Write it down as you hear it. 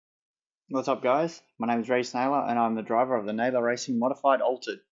What's up, guys? My name is Reece Naylor and I'm the driver of the Naylor Racing Modified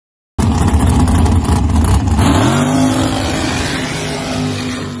Altered.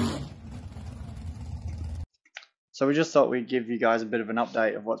 So we just thought we'd give you guys a bit of an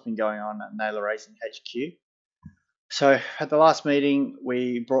update of what's been going on at Naylor Racing HQ. So at the last meeting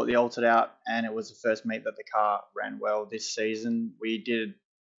we brought the Altered out and it was the first meet that the car ran well this season. We did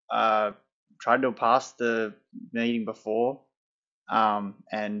tried to pass the meeting before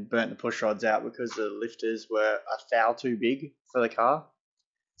and burnt the push rods out because the lifters were a thou too big for the car.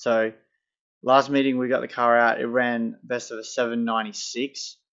 So last meeting we got the car out, it ran best of a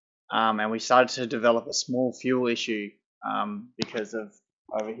 796, and we started to develop a small fuel issue because of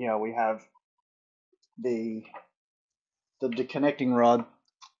over here we have the connecting rod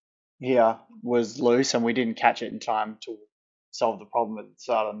here was loose and we didn't catch it in time to solve the problem at the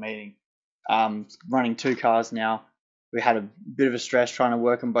start of the meeting. Running two cars now, we had a bit of a stress trying to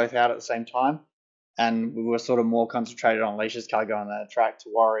work them both out at the same time, and we were sort of more concentrated on Alicia's car going down the track to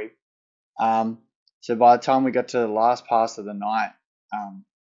worry. So by the time we got to the last pass of the night,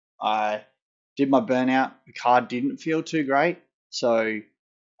 I did my burnout. The car didn't feel too great, so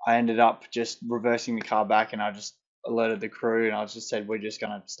I ended up just reversing the car back, and I just alerted the crew, and I just said we're just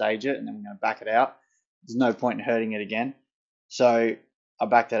going to stage it and then we're going to back it out. There's no point in hurting it again. So I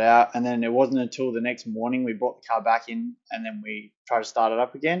backed it out, and then it wasn't until the next morning we brought the car back in and then we tried to start it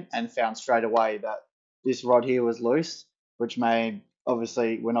up again and found straight away that this rod here was loose, which made,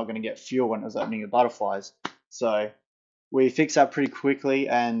 obviously we're not going to get fuel when it was opening the butterflies. So we fixed that pretty quickly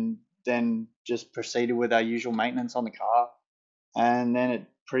and then just proceeded with our usual maintenance on the car, and then it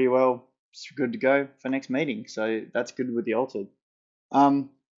pretty well is good to go for next meeting. So that's good with the Altered. The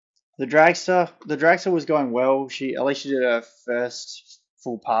dragster was going well. Alicia did her first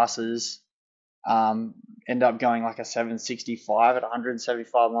full passes, ended up going like a 765 at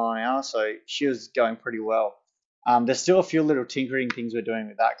 175 mile an hour, so she was going pretty well. There's still a few little tinkering things we're doing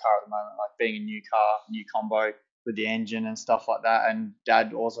with that car at the moment, like being a new car, new combo with the engine and stuff like that, and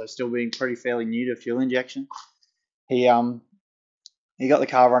Dad also still being fairly new to fuel injection. He got the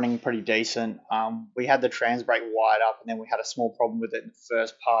car running pretty decent. We had the trans brake wired up, and then we had a small problem with it in the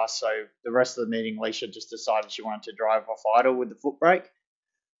first pass, so the rest of the meeting Alicia just decided she wanted to drive off idle with the foot brake.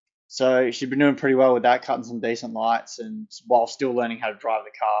 So she'd been doing pretty well with that, cutting some decent lights and while still learning how to drive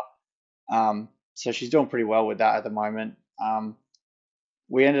the car. So she's doing pretty well with that at the moment.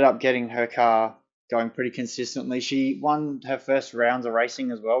 We ended up getting her car going pretty consistently. She won her first rounds of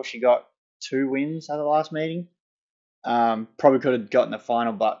racing as well. She got 2 wins at the last meeting. Probably could have gotten the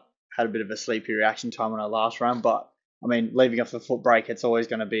final, but had a bit of a sleepy reaction time on her last run. But I mean, leaving off the foot brake, it's always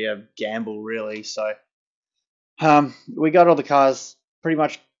going to be a gamble, really. So we got all the cars pretty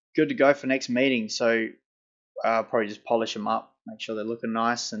much good to go for next meeting. So probably just polish them up, make sure they're looking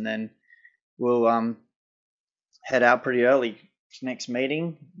nice, and then we'll head out pretty early for next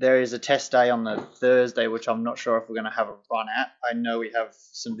meeting. There is a test day on the Thursday, which I'm not sure if we're going to have a run at. I know we have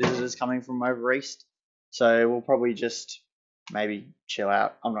some visitors coming from over east, so we'll probably just maybe chill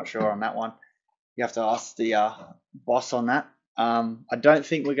out. I'm not sure on that one. You have to ask the boss on that. I don't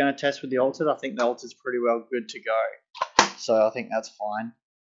think we're going to test with the Altered. I think the Altered's pretty well good to go, so I think that's fine.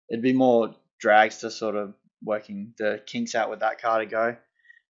 It'd be more drags to sort of working the kinks out with that car to go.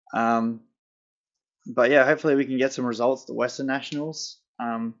 But yeah, hopefully we can get some results at the Westernnationals.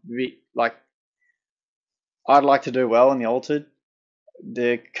 I'd like to do well in the Altered.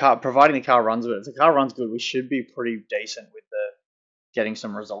 The car, providing the car runs good. If the car runs good, we should be pretty decent with getting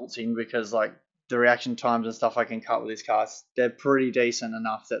some results in, because like the reaction times and stuff I can cut with these cars, they're pretty decent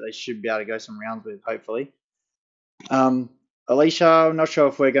enough that they should be able to go some rounds with, hopefully. Alicia, I'm not sure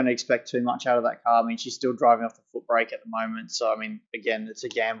if we're going to expect too much out of that car. I mean, she's still driving off the foot brake at the moment, so I mean, again, it's a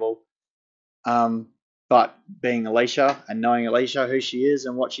gamble. But being Alicia and knowing Alicia, who she is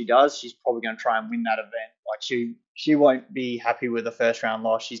and what she does, she's probably going to try and win that event. Like she won't be happy with the first round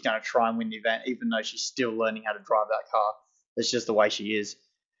loss. She's going to try and win the event, even though she's still learning how to drive that car. That's just the way she is.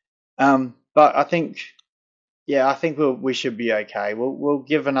 But I think we should be okay. We'll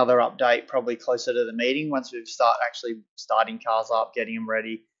give another update probably closer to the meeting once we start actually starting cars up, getting them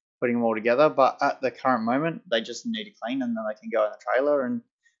ready, putting them all together. But at the current moment, they just need to clean and then they can go in the trailer and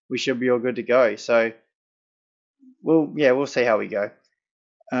we should be all good to go. So we'll see how we go.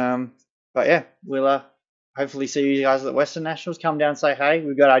 But yeah, we'll hopefully see you guys at the Westernnationals. Come down and say hey.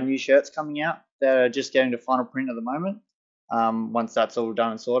 We've got our new shirts coming out. They're just getting to final print at the moment. Once that's all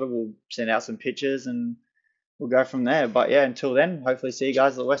done and sorted, we'll send out some pictures and we'll go from there. But yeah, until then, hopefully see you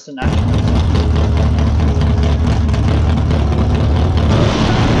guys at the Westernnationals.